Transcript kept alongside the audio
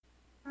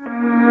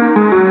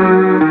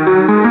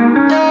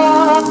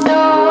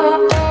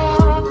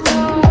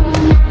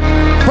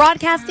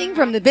Broadcasting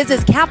from the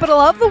business capital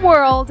of the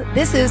world,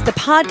 this is the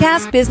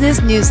Podcast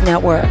Business News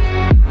Network.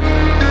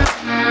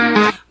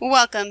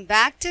 Welcome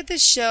back to the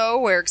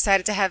show. We're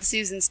excited to have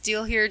Susan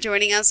Steele here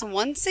joining us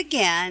once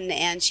again,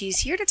 and she's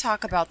here to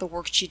talk about the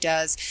work she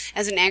does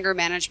as an anger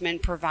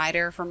management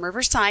provider from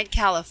Riverside,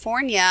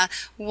 California.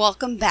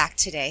 Welcome back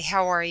today.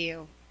 How are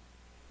you?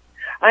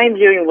 I'm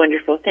doing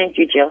wonderful. Thank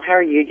you, Jill. How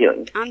are you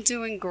doing? I'm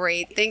doing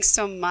great. Thanks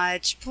so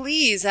much.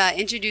 Please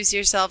introduce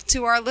yourself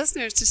to our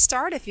listeners to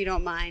start, if you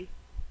don't mind.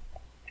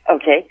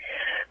 Okay.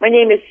 My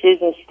name is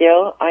Susan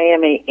Steele. I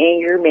am an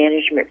anger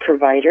management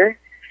provider,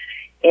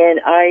 and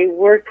I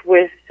work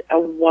with a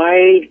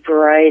wide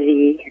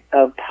variety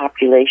of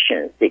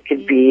populations. It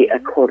could be a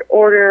court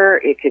order.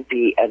 It could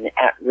be an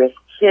at-risk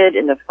kid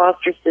in the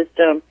foster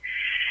system.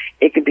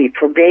 It could be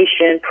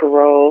probation,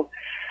 parole.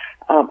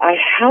 I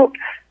help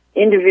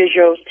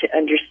individuals to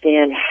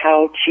understand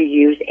how to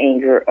use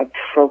anger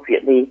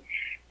appropriately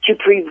to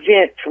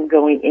prevent from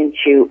going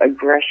into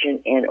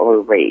aggression and or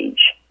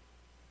rage.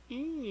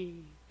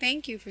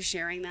 Thank you for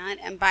sharing that.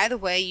 And by the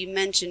way, you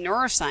mentioned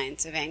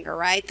neuroscience of anger,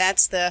 right?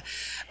 That's the,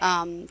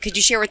 could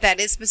you share what that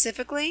is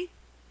specifically?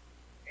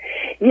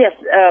 Yes.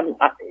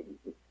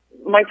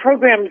 My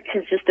program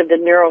consists of the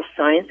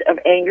neuroscience of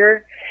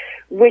anger,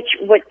 which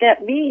what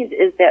that means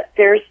is that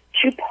there's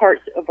two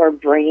parts of our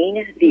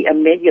brain, the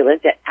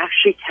amygdala, that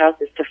actually tells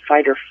us to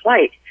fight or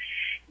flight,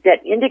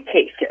 that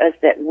indicates to us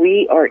that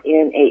we are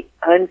in a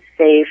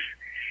unsafe,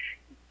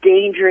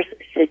 dangerous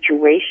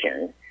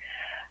situation.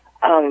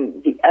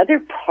 The other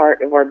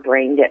part of our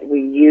brain that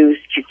we use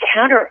to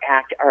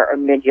counteract our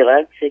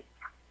amygdala to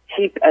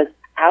keep us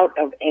out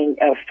of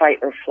fight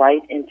or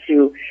flight and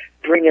to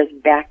bring us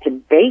back to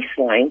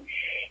baseline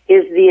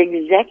is the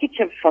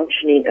executive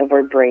functioning of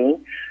our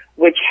brain,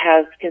 which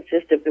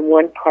consists of the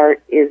one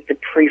part is the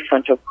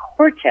prefrontal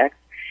cortex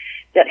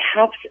that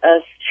helps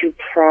us to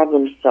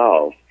problem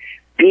solve,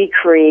 be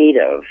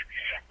creative,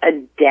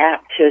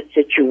 adapt to a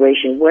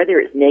situation, whether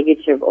it's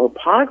negative or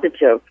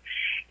positive,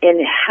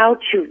 and how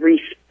to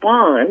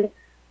respond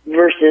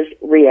versus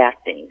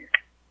reacting.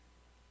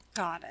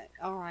 Got it.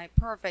 All right,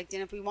 perfect.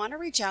 And if we want to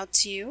reach out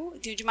to you,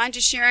 would you mind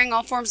just sharing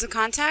all forms of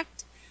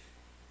contact?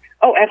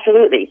 Oh,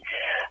 absolutely.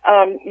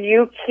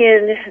 You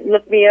can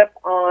look me up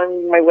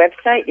on my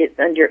website. It's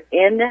under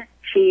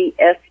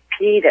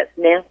NTSP. That's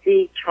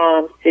Nancy,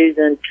 Tom,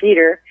 Susan,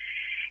 Peter,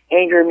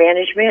 Anger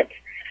Management.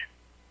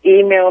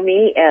 Email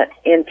me at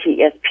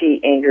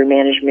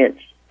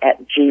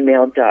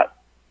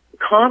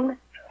ntspmangermanagement@gmail.com.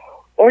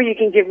 Or you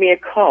can give me a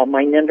call.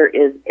 My number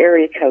is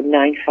area code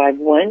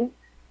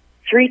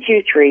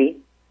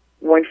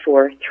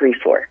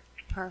 951-323-1434.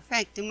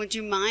 Perfect. And would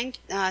you mind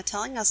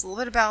telling us a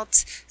little bit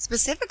about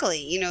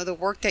specifically, the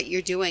work that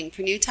you're doing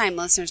for new-time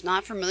listeners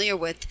not familiar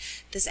with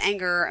this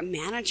anger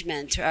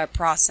management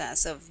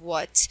process of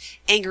what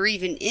anger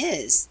even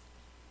is?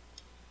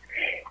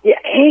 Yeah,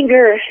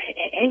 anger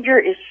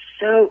is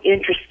so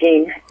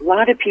interesting. A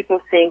lot of people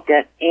think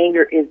that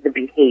anger is the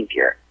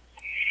behavior.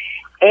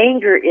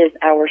 Anger is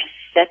our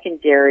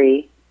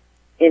secondary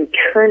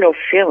internal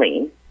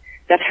feeling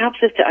that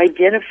helps us to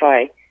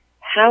identify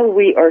how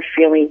we are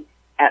feeling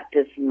at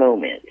this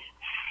moment.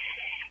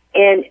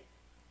 And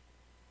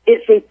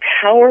it's a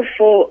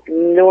powerful,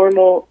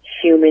 normal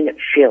human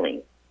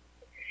feeling.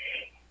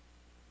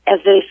 As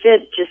I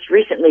said just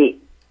recently,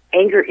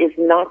 anger is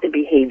not the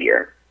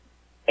behavior.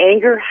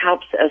 Anger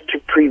helps us to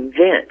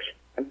prevent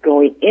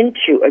going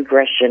into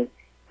aggression,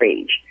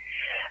 rage.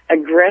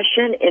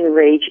 Aggression and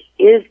rage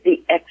is the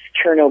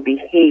external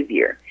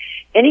behavior.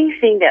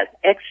 Anything that's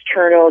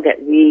external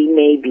that we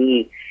may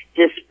be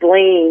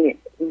displaying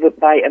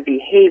by a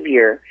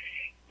behavior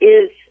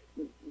is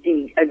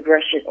the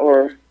aggression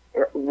or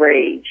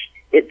rage.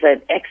 It's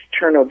an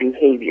external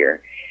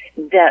behavior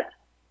that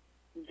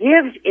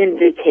gives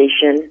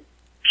indication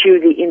to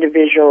the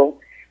individual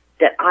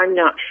that I'm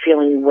not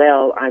feeling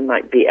well, I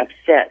might be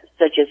upset,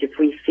 such as if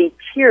we see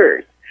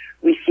tears,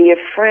 we see a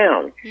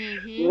frown.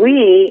 Mm-hmm.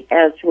 We,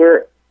 as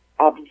we're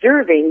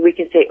observing, we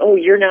can say, oh,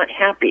 you're not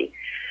happy.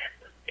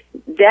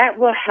 That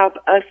will help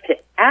us to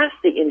ask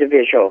the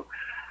individual,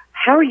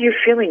 how are you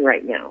feeling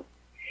right now?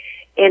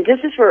 And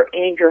this is where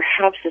anger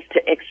helps us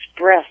to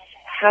express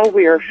how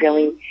we are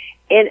feeling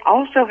and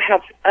also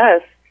helps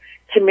us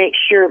to make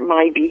sure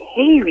my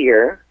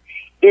behavior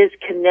is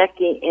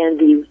connecting and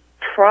the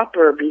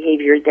proper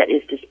behavior that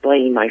is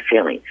displaying my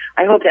feeling.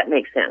 I hope that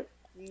makes sense.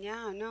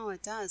 Yeah, no,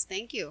 it does.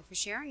 Thank you for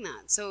sharing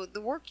that. So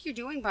the work you're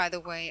doing, by the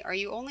way, are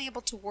you only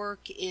able to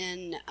work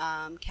in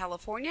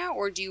California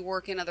or do you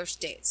work in other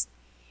states?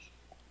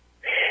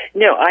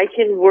 No, I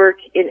can work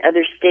in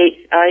other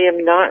states. I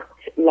am not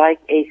like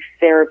a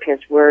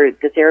therapist where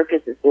the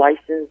therapist is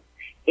licensed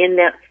in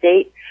that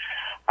state.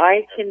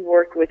 I can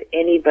work with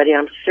anybody.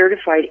 I'm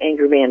certified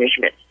anger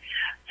management.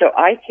 So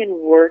I can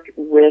work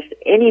with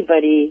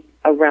anybody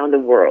around the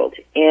world.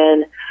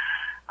 And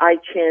I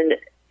can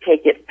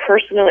take it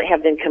personal,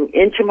 have them come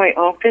into my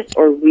office,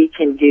 or we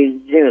can do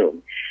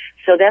Zoom.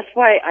 So that's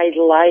why I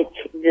like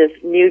this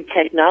new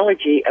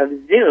technology of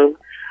Zoom.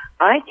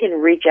 I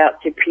can reach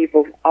out to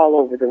people all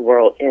over the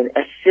world and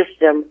assist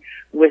them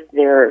with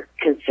their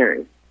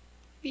concerns.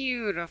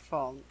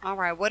 Beautiful. All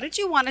right. What did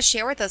you want to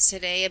share with us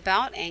today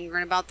about anger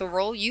and about the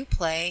role you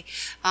play,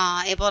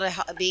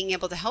 being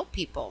able to help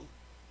people?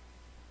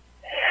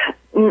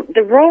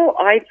 The role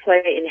I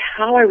play and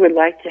how I would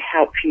like to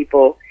help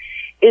people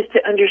is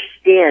to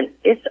understand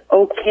it's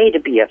okay to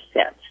be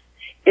upset.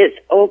 It's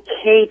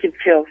okay to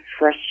feel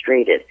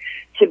frustrated,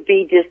 to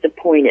be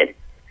disappointed.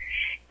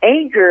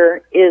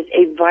 Anger is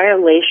a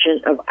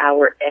violation of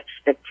our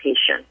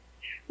expectation.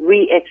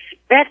 We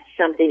expect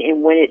something,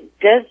 and when it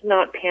does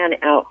not pan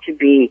out to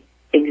be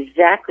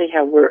exactly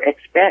how we're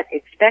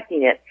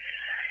expecting it,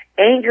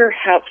 anger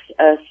helps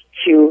us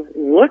to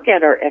look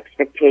at our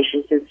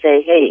expectations and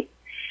say, hey,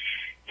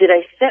 did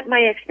I set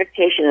my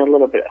expectation a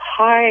little bit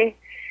high?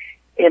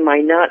 Am I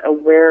not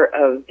aware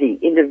of the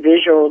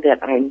individual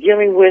that I'm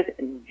dealing with,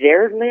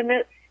 their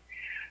limits?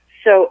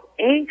 So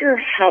anger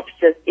helps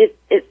us.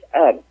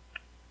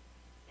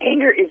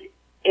 Anger is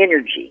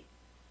energy.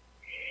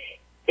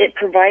 It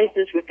provides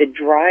us with the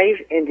drive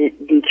and the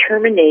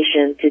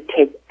determination to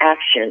take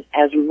action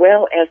as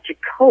well as to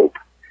cope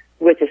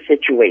with a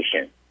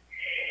situation.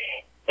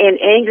 And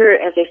anger,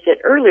 as I said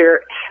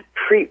earlier,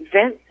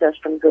 prevents us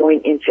from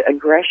going into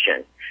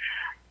aggression.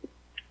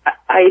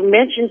 I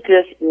mentioned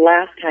this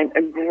last time.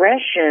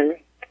 Aggression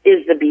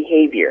is the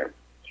behavior.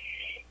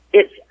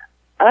 It's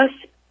us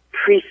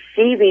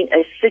perceiving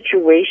a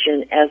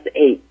situation as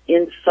an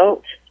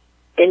insult,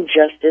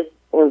 injustice,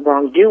 or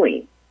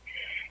wrongdoing.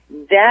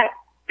 That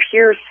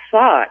pure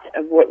thought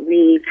of what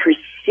we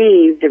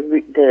perceive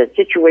the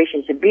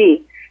situation to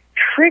be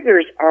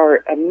triggers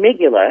our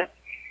amygdala,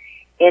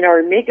 and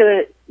our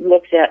amygdala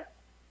looks at,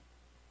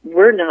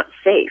 we're not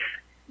safe.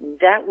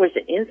 That was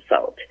an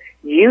insult.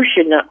 You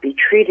should not be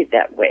treated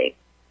that way.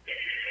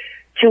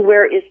 To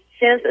where it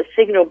sends a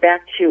signal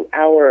back to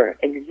our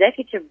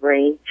executive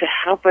brain to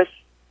help us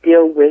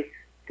deal with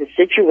the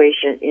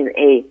situation in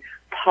a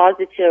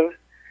positive,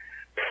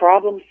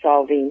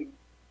 problem-solving,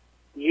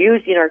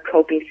 using our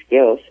coping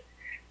skills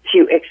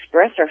to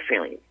express our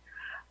feelings.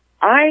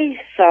 I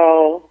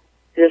saw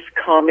this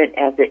comment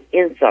as an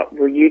insult.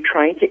 Were you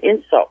trying to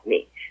insult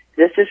me?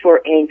 This is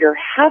where anger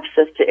helps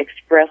us to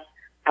express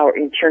our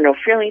internal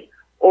feelings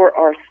or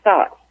our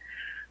thoughts.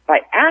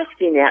 By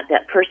asking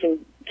that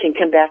person can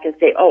come back and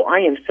say, oh, I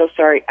am so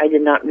sorry, I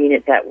did not mean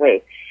it that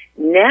way.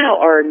 Now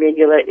our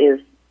amygdala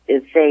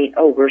is saying,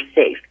 oh, we're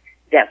safe.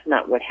 That's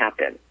not what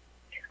happened.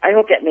 I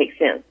hope that makes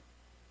sense.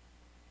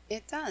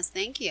 It does.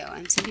 Thank you.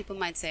 And some people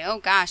might say, oh,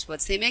 gosh,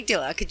 what's the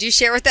amygdala? Could you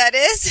share what that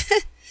is?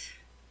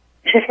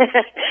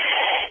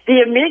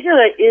 The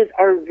amygdala is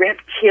our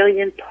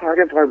reptilian part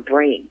of our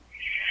brain.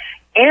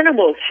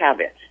 Animals have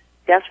it.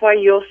 That's why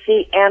you'll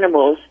see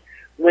animals,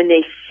 when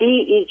they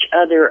see each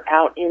other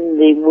out in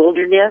the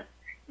wilderness,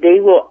 they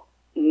will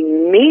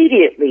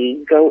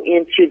immediately go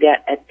into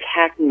that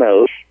attack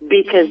mode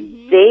because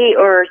they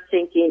are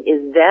thinking,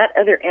 is that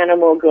other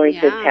animal going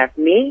to attack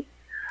me?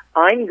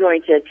 I'm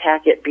going to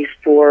attack it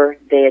before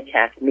they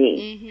attack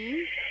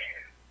me.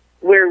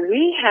 Where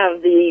we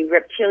have the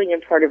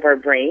reptilian part of our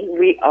brain,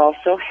 we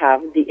also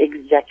have the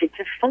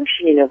executive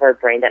functioning of our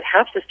brain that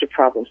helps us to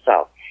problem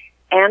solve.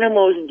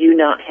 Animals do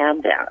not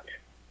have that.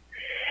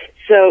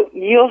 So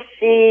you'll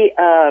see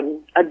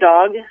a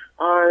dog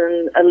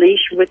on a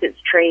leash with its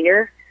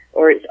trainer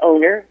or its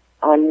owner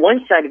on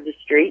one side of the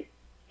street,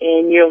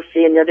 and you'll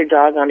see another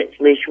dog on its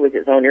leash with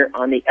its owner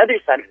on the other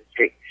side of the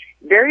street.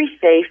 Very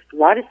safe, a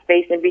lot of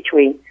space in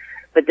between,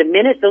 but the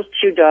minute those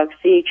two dogs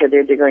see each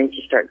other, they're going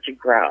to start to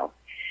growl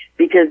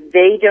because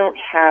they don't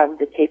have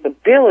the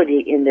capability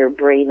in their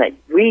brain like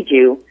we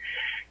do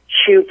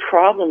to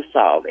problem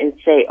solve and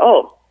say,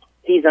 oh,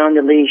 he's on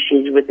the leash,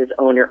 he's with his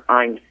owner,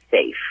 I'm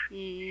safe.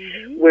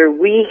 Where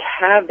we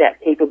have that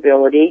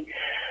capability,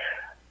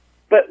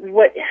 but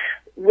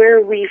where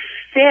we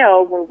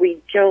fail when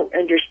we don't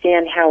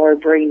understand how our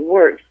brain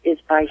works is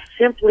by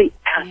simply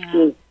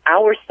asking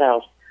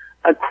ourselves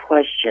a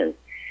question,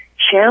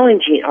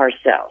 challenging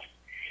ourselves.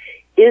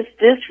 Is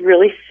this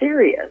really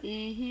serious?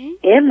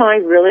 Am I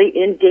really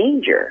in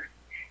danger?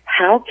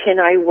 How can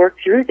I work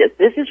through this?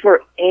 This is where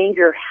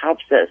anger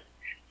helps us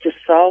to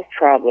solve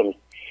problems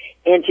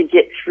and to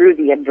get through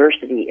the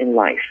adversity in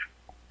life.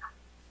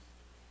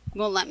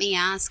 Well, let me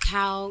ask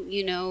how,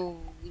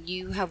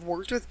 you have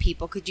worked with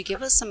people. Could you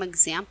give us some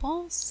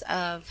examples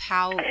of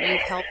how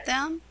you've helped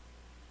them?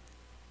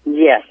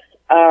 Yes.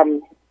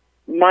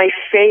 My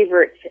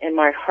favorite and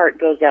my heart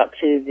goes out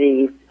to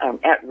the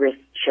at-risk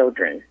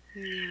children.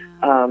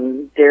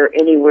 They're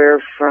anywhere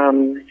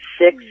from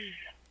 6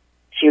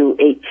 to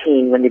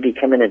 18 when they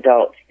become an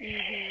adult.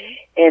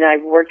 And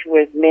I've worked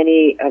with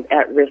many of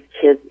at-risk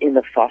kids in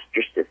the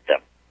foster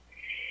system.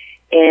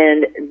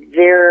 And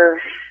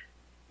they're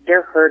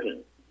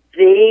hurting.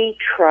 They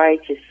try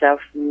to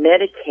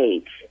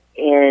self-medicate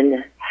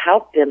and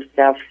help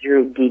themselves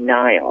through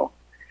denial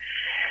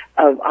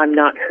of, I'm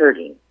not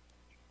hurting.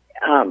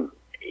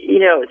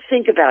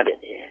 Think about it.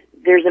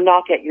 there's a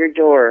knock at your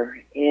door,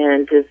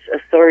 and this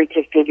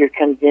authoritative figure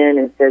comes in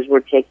and says, we're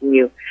taking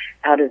you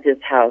out of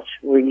this house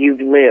where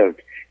you've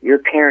lived. Your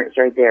parents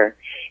are there.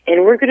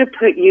 And we're going to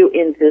put you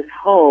in this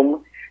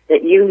home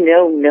that you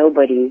know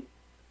nobody,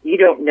 you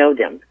don't know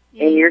them.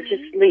 Mm-hmm. And you're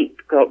to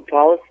sleep,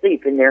 fall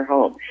asleep in their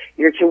home.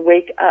 You're to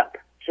wake up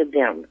to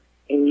them,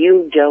 and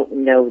you don't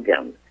know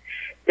them.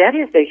 That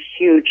is a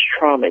huge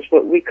trauma. It's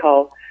what we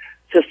call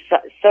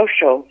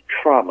social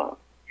trauma,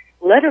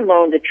 let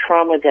alone the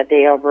trauma that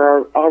they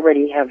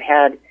already have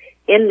had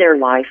in their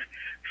life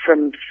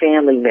from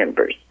family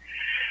members.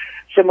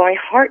 So my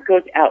heart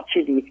goes out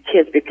to these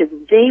kids because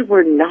they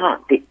were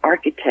not the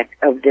architect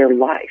of their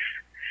life.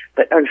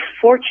 But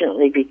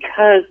unfortunately,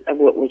 because of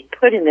what was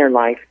put in their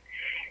life,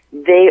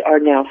 they are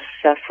now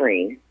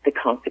suffering the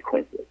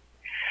consequences.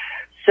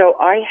 So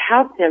I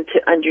help them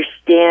to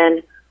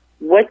understand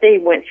what they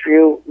went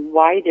through,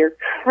 why their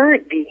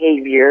current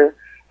behavior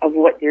of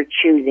what they're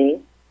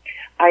choosing.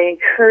 I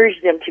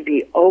encourage them to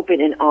be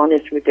open and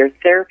honest with their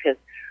therapist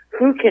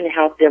who can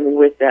help them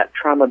with that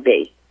trauma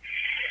base.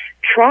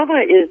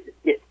 Trauma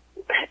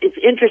it's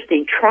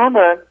interesting.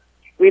 Trauma,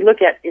 we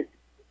look at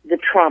the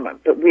trauma,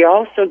 but we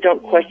also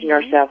don't question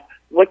ourselves,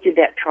 what did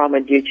that trauma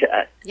do to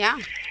us? Yeah.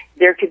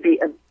 There could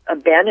be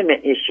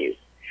abandonment issues.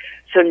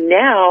 So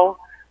now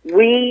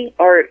we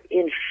are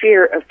in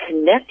fear of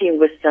connecting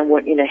with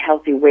someone in a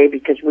healthy way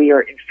because we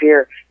are in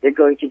fear they're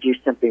going to do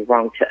something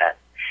wrong to us.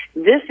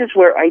 This is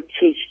where I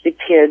teach the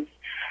kids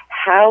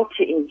how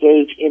to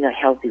engage in a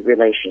healthy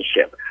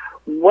relationship,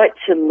 what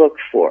to look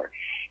for.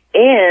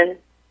 And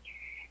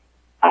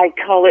I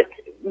call it,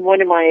 one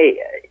of my,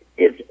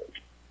 is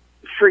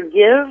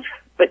forgive,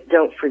 but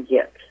don't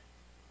forget.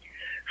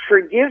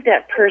 Forgive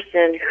that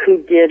person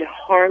who did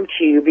harm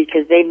to you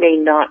because they may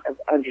not have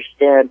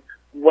understood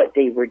what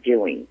they were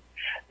doing.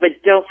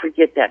 But don't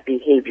forget that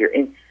behavior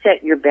and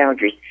set your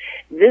boundaries.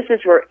 This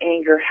is where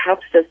anger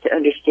helps us to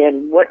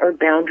understand what our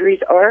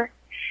boundaries are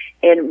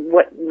and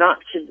what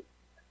not to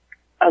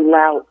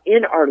allow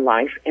in our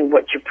life and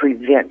what to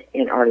prevent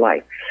in our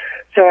life.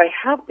 So I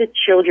help the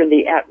children,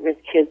 the at-risk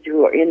kids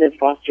who are in the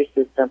foster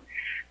system,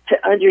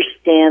 to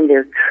understand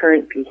their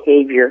current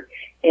behavior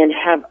and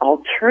have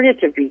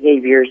alternative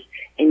behaviors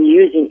and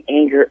using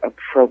anger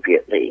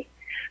appropriately.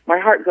 My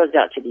heart goes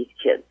out to these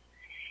kids.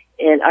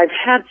 And I've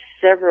had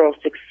several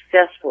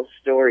successful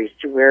stories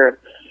to where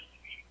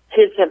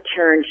kids have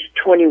turned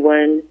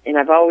 21, and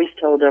I've always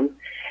told them,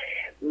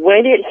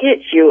 when it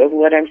hits you of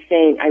what I'm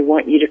saying, I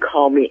want you to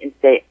call me and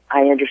say,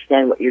 I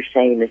understand what you're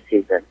saying, Miss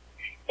Susan.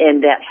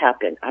 And that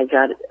happened. I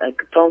got a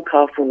phone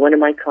call from one of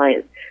my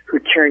clients who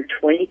turned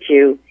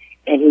 22,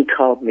 and he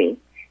called me.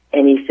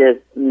 And he says,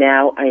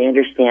 now I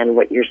understand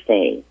what you're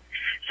saying.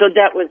 So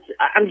that was,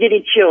 I'm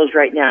getting chills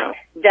right now.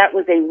 That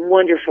was a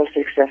wonderful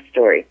success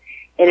story.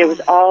 And it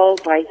was all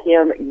by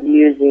him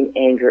using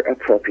anger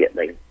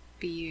appropriately.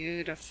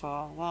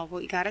 Beautiful. Well,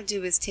 what we got to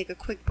do is take a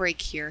quick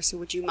break here. So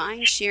would you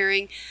mind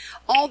sharing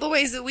all the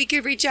ways that we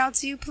could reach out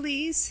to you,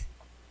 please?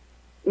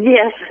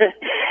 Yes.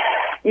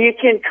 You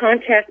can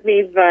contact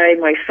me by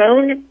my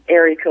phone,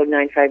 area code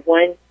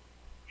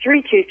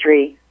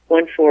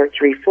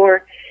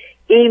 951-323-1434.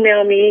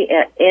 Email me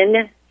at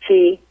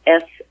NTSP,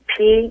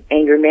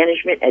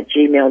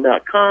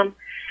 angermanagement@gmail.com.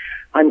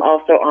 I'm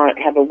also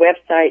have a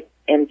website,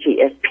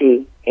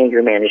 NTSP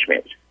Anger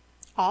Management.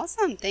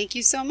 Awesome. Thank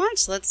you so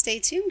much. Let's stay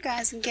tuned,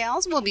 guys and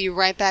gals. We'll be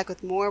right back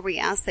with more. We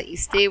ask that you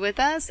stay with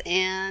us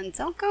and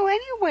don't go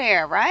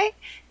anywhere, right?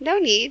 No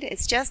need.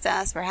 It's just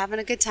us. We're having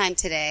a good time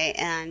today,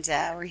 and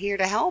we're here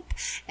to help.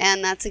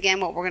 And that's, again,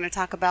 what we're going to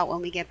talk about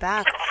when we get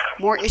back.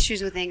 More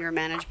issues with anger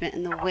management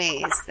and the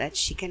ways that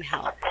she can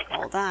help.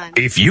 Hold on.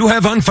 If you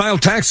have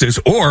unfiled taxes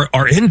or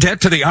are in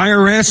debt to the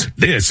IRS,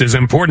 this is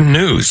important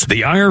news.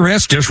 The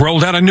IRS just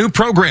rolled out a new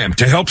program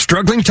to help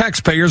struggling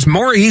taxpayers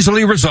more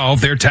easily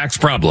resolve their tax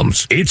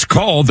problems. It's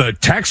called the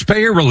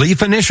Taxpayer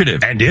Relief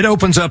Initiative, and it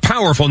opens up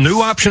powerful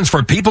new options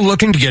for people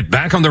looking to get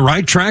back on the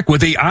right track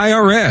with the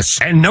IRS.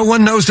 And no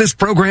one knows this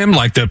program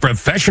like the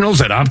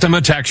professionals at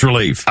Optima Tax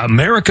Relief,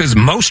 America's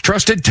most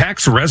trusted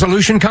tax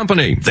resolution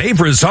company.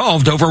 They've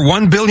resolved over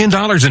 $1 billion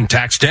in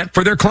tax debt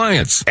for their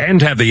clients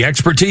and have the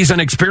expertise and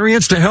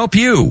experience to help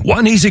you.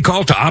 One easy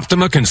call to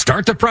Optima can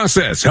start the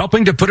process,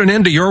 helping to put an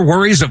end to your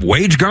worries of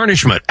wage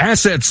garnishment,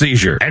 asset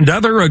seizure, and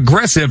other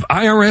aggressive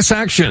IRS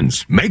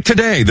actions. Make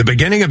today the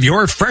beginning of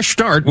your fresh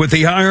start with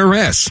the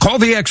IRS. Call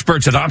the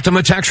experts at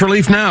Optima Tax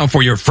Relief now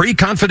for your free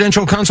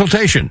confidential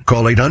consultation.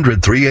 Call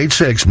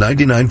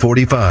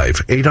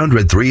 800-386-9945.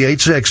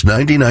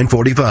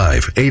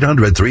 800-386-9945.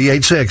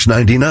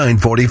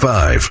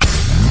 800-386-9945.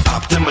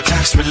 Optima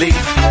Tax Relief.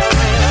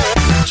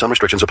 Some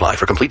restrictions apply.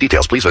 For complete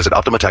details, please visit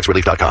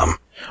OptimaTaxRelief.com.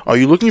 Are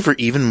you looking for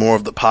even more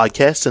of the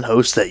podcasts and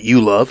hosts that you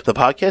love? The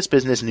Podcast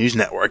Business News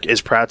Network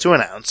is proud to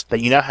announce that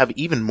you now have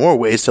even more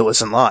ways to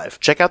listen live.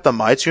 Check out the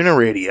MyTuner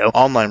Radio,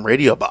 online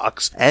radio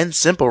box, and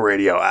Simple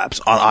Radio apps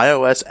on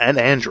iOS and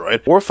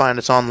Android, or find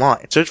us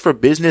online. Search for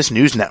Business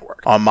News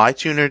Network on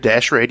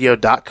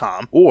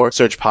mytuner-radio.com, or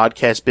search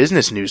Podcast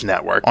Business News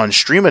Network on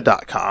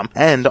streama.com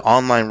and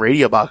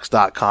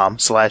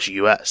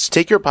onlineradiobox.com/US.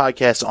 Take your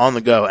podcast on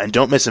the go and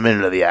don't miss a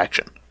minute of the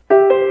action.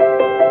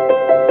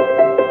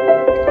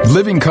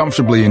 Living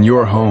comfortably in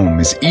your home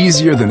is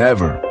easier than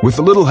ever with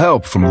a little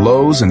help from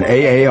Lowe's and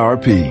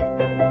AARP.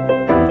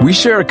 We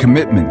share a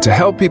commitment to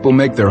help people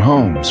make their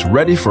homes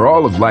ready for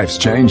all of life's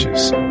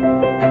changes.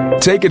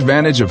 Take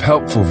advantage of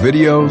helpful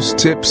videos,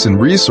 tips, and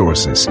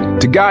resources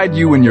to guide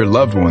you and your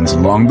loved ones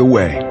along the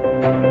way.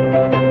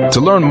 To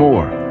learn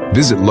more,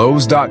 visit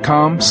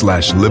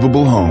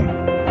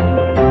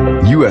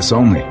lowes.com/livablehome. U.S.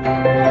 only.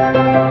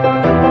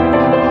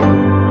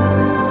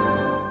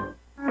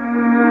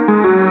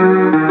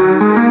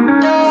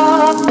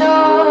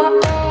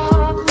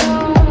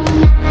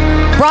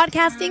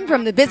 Broadcasting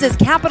from the business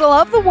capital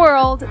of the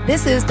world,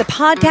 this is the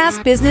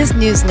Podcast Business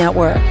News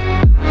Network.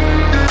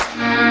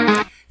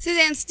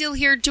 Suzanne Steele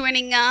here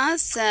joining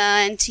us,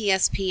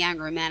 NTSP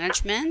Anger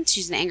Management.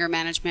 She's an anger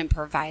management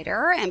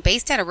provider and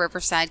based out of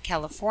Riverside,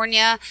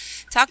 California,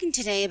 talking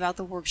today about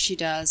the work she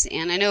does.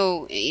 And I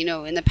know,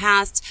 in the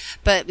past,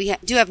 but we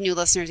do have new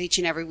listeners each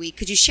and every week.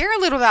 Could you share a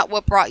little about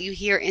what brought you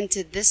here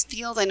into this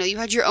field? I know you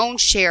had your own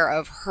share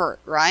of hurt,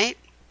 right?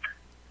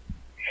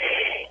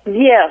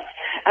 Yes.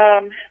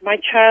 My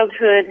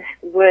childhood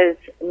was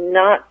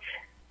not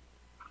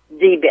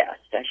the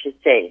best, I should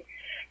say.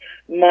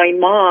 My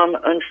mom,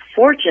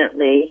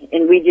 unfortunately,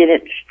 and we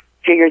didn't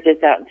figure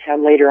this out until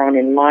later on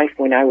in life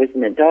when I was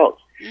an adult,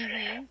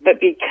 but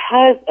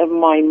because of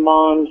my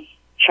mom's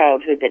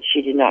childhood that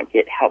she did not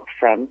get help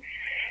from,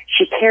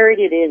 she carried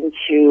it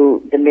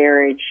into the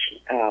marriage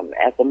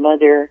as a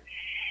mother.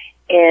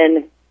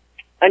 And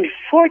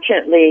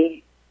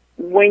unfortunately,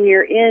 when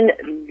you're in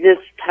this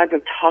type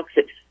of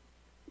toxic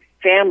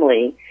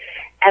family,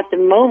 at the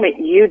moment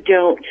you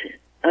don't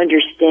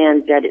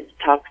understand that it's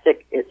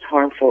toxic, it's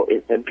harmful,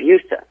 it's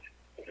abusive.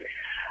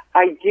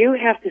 I do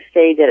have to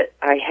say that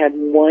I had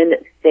one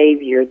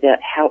savior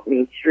that helped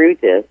me through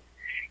this,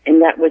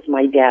 and that was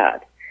my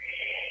dad.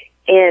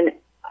 And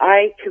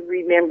I could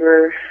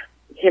remember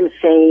him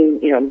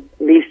saying,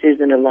 leave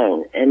Susan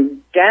alone.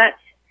 And that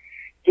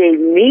gave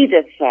me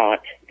the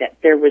thought that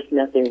there was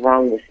nothing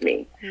wrong with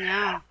me.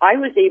 Yeah. I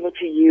was able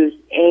to use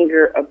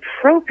anger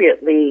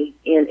appropriately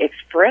in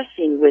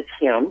expressing with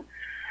him,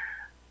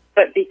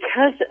 but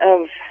because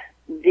of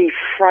the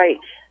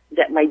fright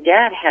that my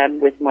dad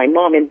had with my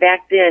mom, and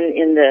back then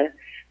in the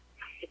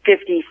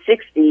 50s,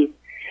 60s,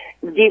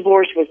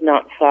 divorce was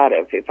not thought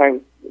of. If I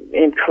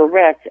am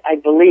correct, I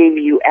believe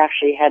you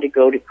actually had to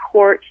go to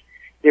court,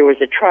 there was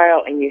a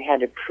trial, and you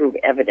had to prove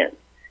evidence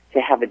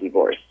to have a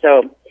divorce.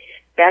 So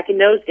back in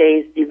those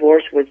days,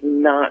 divorce was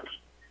not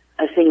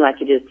a thing like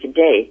it is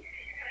today.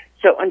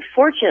 So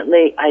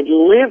unfortunately, I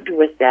lived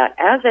with that.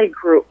 As I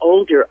grew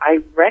older, I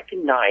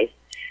recognized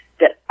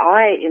that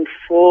I am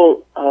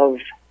full of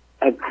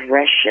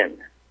aggression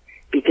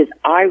because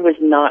I was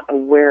not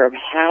aware of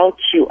how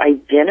to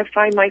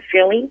identify my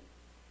feelings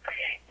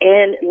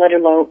and let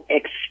alone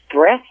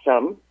express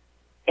them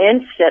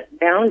and set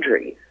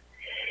boundaries.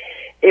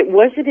 It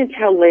wasn't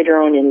until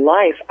later on in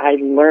life I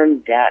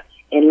learned that.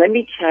 And let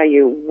me tell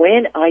you,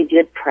 when I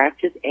did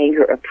practice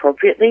anger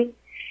appropriately,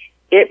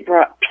 it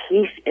brought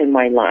peace in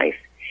my life.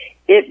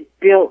 It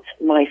built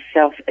my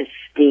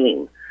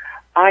self-esteem.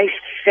 I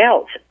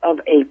felt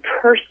of a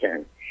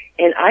person,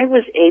 and I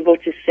was able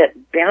to set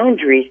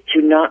boundaries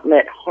to not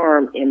let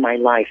harm in my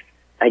life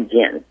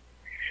again.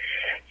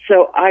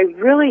 So I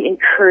really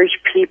encourage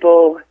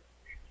people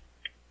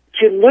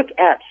to look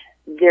at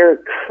their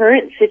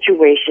current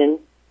situation,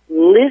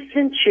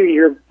 listen to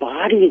your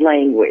body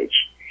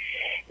language,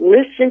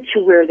 listen to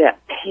where that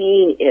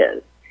pain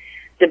is.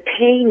 The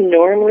pain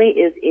normally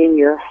is in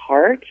your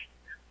heart,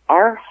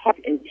 our heart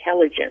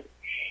intelligence,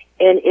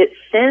 and it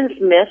sends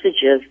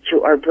messages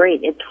to our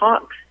brain. It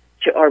talks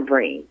to our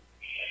brain.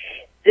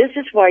 This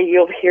is why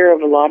you'll hear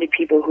of a lot of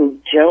people who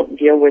don't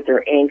deal with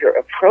their anger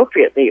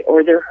appropriately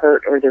or their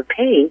hurt or their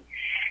pain.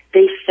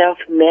 They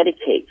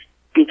self-medicate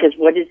because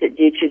what does it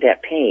do to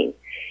that pain?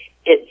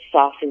 It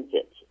softens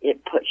it.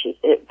 It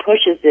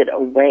pushes it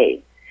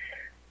away.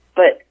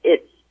 But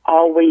it's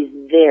always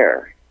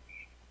there.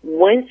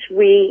 Once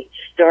we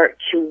start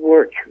to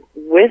work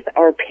with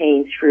our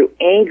pain through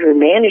anger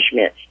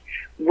management,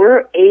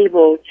 we're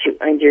able to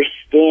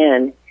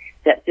understand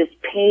that this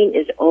pain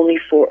is only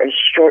for a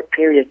short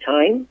period of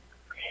time.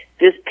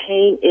 This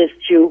pain is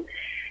to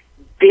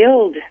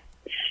build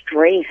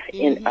strength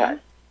in us.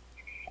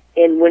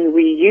 And when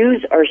we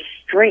use our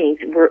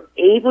strength, we're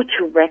able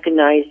to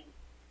recognize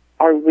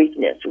our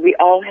weakness. We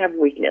all have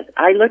weakness.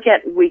 I look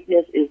at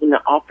weakness as an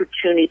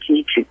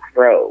opportunity to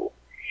grow.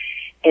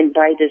 And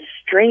by the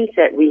strength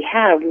that we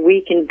have,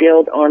 we can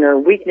build on our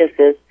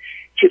weaknesses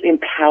to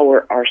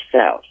empower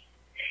ourselves.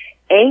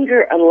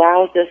 Anger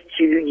allows us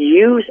to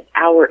use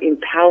our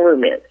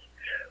empowerment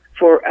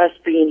for us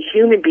being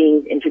human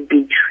beings and to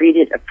be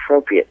treated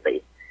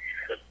appropriately.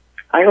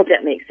 I hope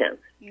that makes sense.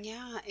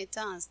 Yeah, it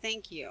does.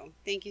 Thank you.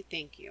 Thank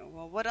you.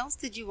 Well, what else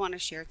did you want to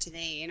share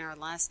today in our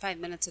last 5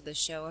 minutes of the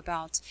show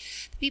about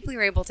the people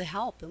you're able to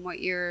help and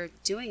what you're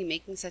doing,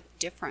 making such a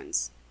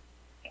difference?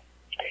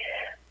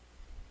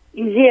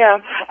 Yeah,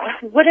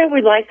 what I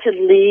would like to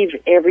leave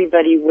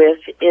everybody with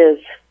is,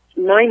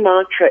 my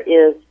mantra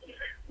is,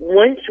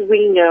 once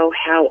we know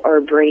how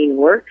our brain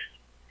works,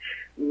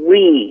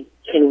 we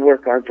can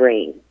work our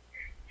brain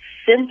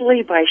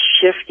simply by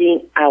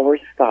shifting our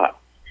thoughts.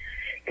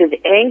 Because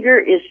anger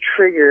is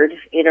triggered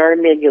in our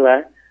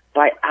amygdala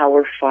by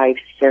our 5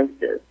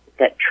 senses.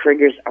 That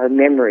triggers our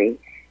memory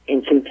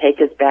and can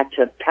take us back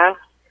to a past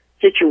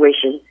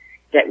situation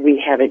that we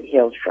haven't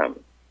healed from.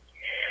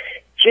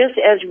 Just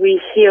as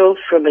we heal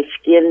from a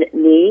skinned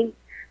knee,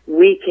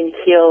 we can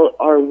heal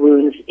our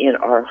wounds in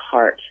our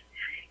heart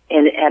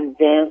and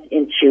advance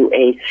into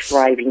a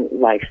thriving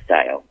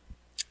lifestyle.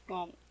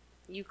 Well,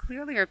 you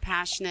clearly are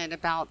passionate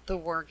about the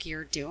work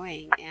you're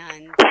doing.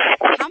 And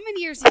how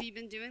many years have you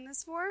been doing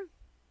this for?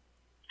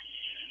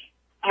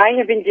 I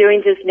have been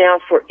doing this now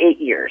for 8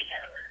 years.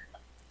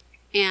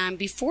 And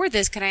before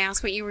this, could I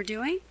ask what you were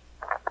doing?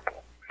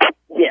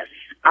 Yes,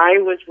 I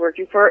was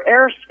working for an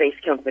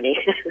aerospace company.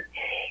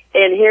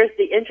 And here's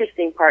the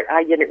interesting part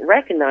I didn't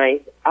recognize.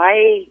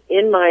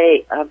 In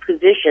my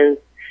positions,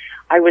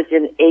 I was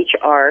in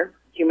HR,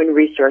 human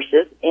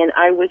resources, and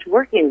I was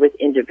working with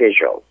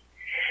individuals.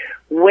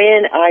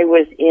 When I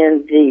was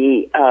in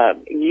the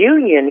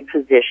union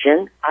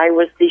position, I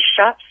was the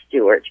shop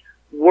steward,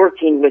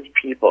 working with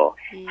people,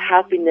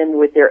 helping them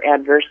with their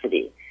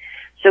adversity.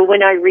 So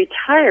when I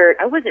retired,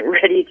 I wasn't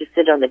ready to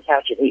sit on the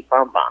couch and eat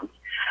bonbons.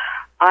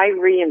 I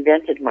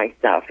reinvented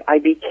myself. I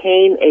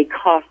became a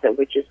CASA,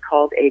 which is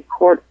called a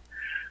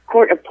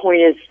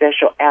court-appointed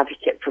special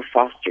advocate for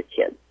foster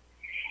kids.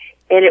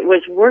 And it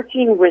was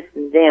working with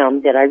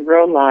them that I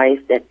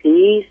realized that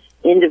these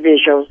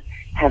individuals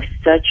have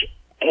such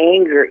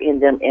anger in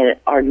them and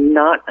are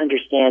not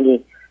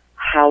understanding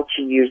how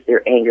to use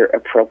their anger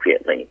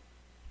appropriately.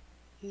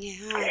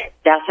 Yeah.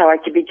 That's how I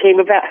came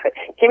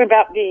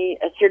about being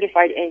a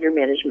certified anger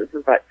management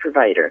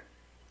provider.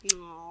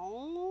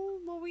 Oh,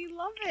 well, we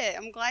love it.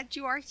 I'm glad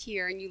you are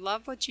here and you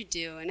love what you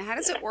do. And how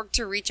does it work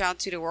to reach out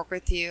to work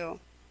with you?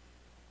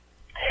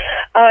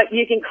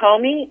 You can call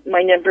me.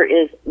 My number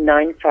is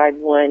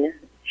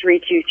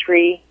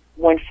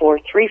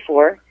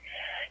 951-323-1434.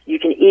 You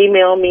can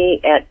email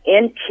me at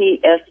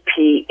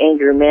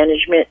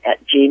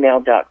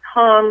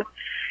ntspangermanagement@gmail.com.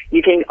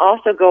 You can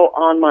also go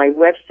on my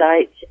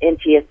website,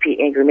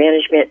 NTSP Anger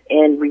Management,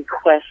 and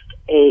request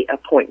a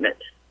appointment.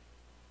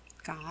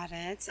 Got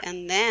it.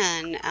 And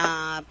then,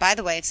 by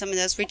the way, if someone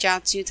does reach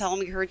out to you, tell them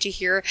we heard you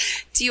here.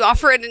 Do you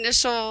offer an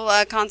initial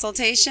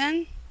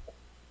consultation?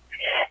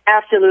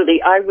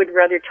 Absolutely. I would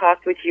rather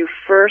talk with you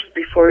first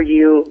before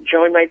you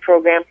join my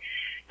program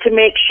to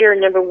make sure,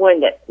 number one,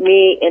 that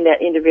me and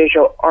that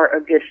individual are a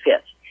good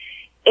fit.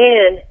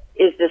 And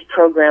is this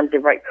program the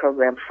right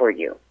program for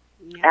you?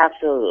 Yeah.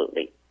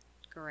 Absolutely.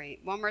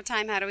 Great. One more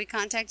time, how do we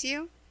contact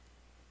you?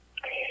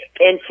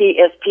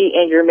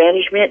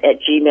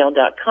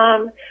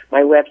 ntspangermanagement@gmail.com.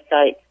 My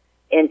website,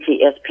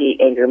 NTSP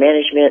Anger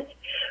Management.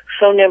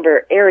 Phone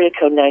number, area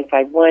code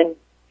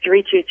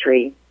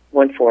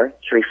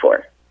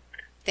 951-323-1434.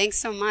 Thanks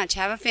so much.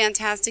 Have a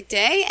fantastic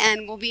day,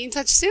 and we'll be in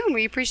touch soon.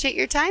 We appreciate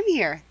your time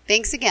here.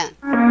 Thanks again.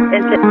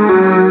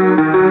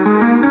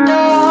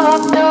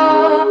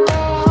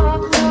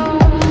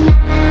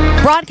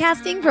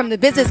 Broadcasting from the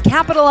business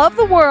capital of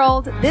the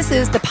world, this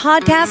is the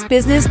Podcast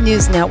Business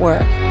News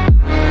Network.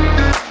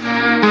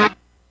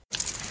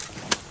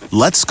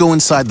 Let's go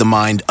inside the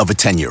mind of a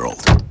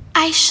 10-year-old.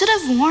 I should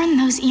have worn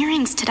those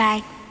earrings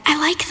today. I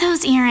like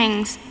those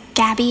earrings.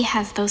 Gabby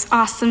has those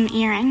awesome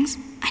earrings.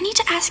 I need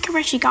to ask her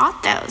where she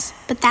got those,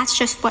 but that's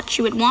just what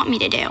she would want me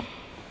to do.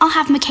 I'll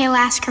have Michaela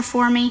ask her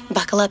for me.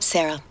 Buckle up,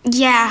 Sarah.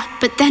 Yeah,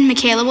 but then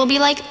Michaela will be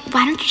like,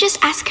 why don't you just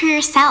ask her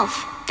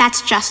yourself?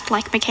 That's just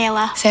like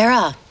Michaela.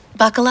 Sarah,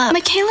 buckle up.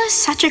 Michaela's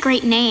such a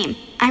great name.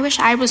 I wish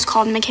I was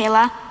called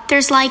Michaela.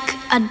 There's like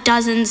a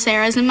dozen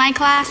Sarahs in my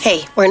class.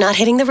 Hey, we're not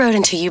hitting the road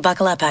until you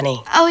buckle up,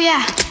 honey. Oh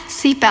yeah,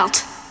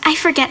 seatbelt. I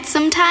forget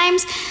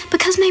sometimes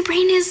because my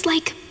brain is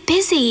like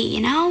busy,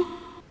 you know?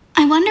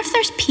 I wonder if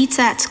there's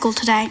pizza at school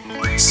today.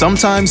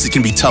 Sometimes it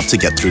can be tough to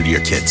get through to your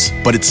kids,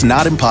 but it's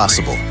not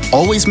impossible.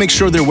 Always make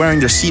sure they're wearing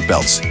their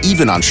seatbelts,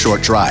 even on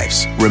short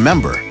drives.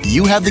 Remember,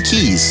 you have the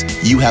keys,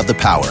 you have the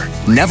power.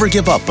 Never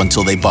give up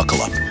until they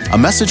buckle up. A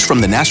message from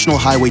the National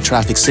Highway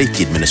Traffic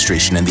Safety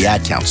Administration and the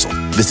Ad Council.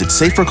 Visit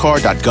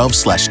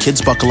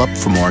safercar.gov/kidsbuckleup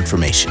for more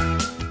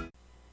information.